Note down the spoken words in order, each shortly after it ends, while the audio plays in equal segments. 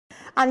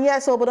And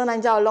yes, Obodo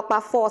Naija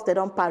Olopa force, they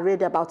don't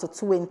parade about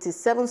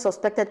 27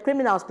 suspected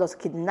criminals plus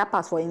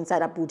kidnappers for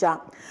inside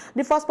Abuja.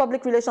 The first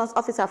public relations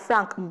officer,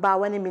 Frank Mba,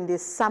 when him in the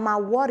summer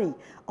worry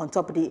on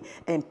top of the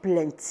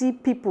plenty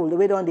people the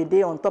way on the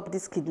day on top of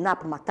this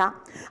kidnap matter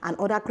and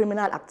other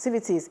criminal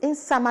activities in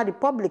summer the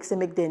public say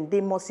make them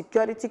they more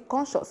security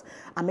conscious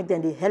and make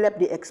them they help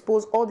they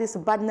expose all these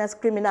badness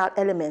criminal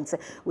elements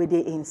where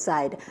they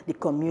inside the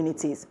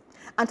communities.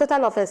 And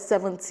total of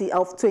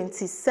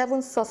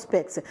 27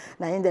 suspects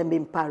now in them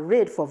being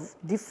parade for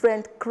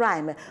different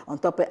crime on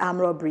top of armed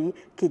robbery,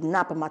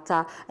 kidnap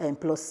matter, and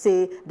plus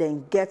say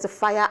then get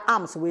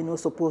firearms we no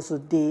supposed to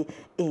be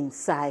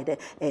inside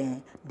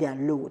their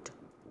load.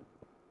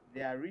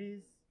 There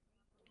is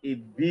a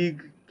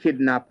big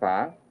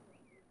kidnapper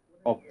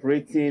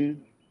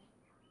operating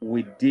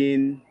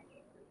within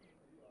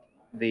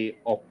the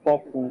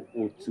Opoku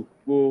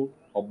Otukpo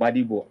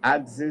Obadibo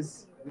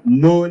axis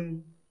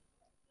known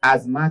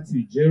as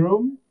Matthew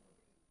Jerome.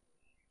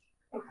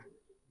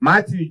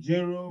 Matthew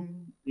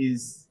Jerome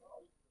is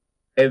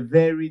a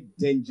very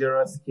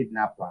dangerous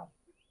kidnapper.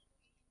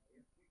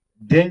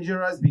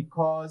 Dangerous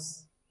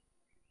because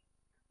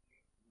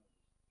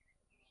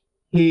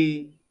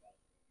he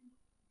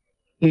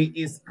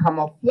is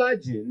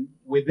camouflaging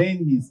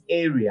within his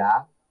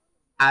area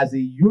as a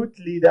youth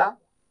leader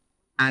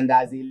and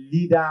as a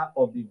leader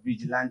of the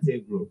vigilante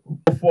group.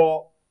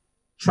 For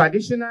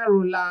traditional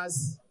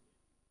rulers,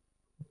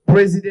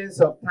 presidents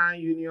of town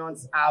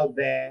unions out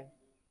there,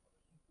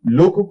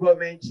 local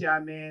government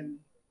chairmen,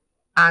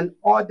 and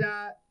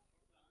other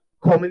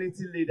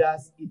community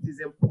leaders, it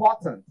is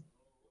important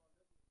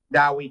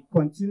that we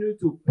continue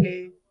to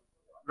pay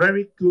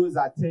very close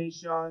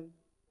attention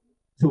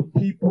to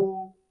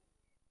people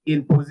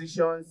in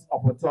positions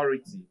of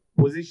authority,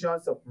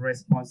 positions of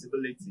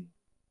responsibility.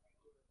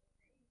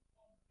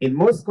 In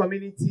most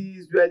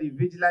communities where the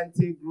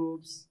vigilante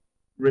groups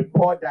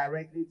report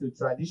directly to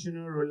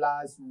traditional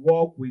rulers,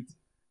 work with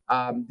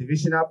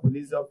divisional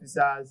police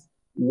officers,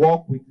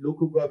 work with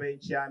local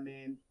government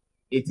chairmen,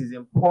 it is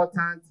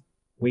important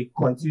we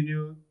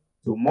continue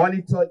to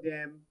monitor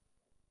them,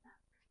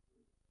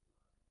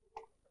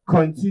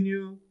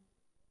 continue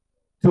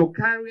to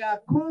carry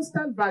out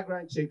constant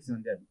background checks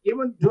on them.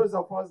 Even those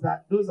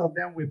of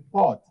them we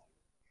thought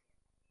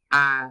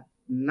are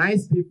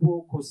nice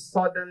people could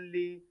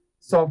suddenly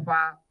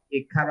suffer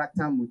a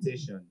character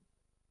mutation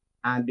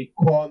and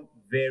become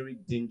very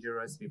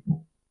dangerous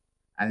people.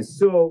 And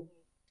so,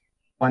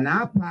 on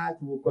our part,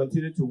 we'll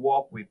continue to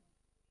work with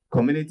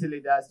community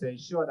leaders to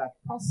ensure that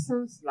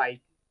persons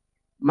like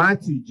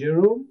Matthew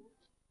Jerome,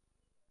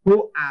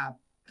 who are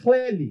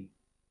clearly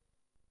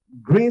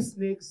green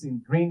snakes in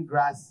green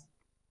grass,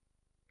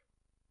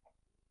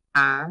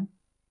 are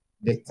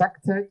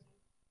detected,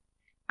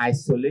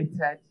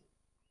 isolated,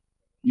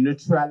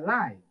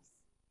 neutralized,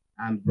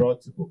 and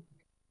brought to book.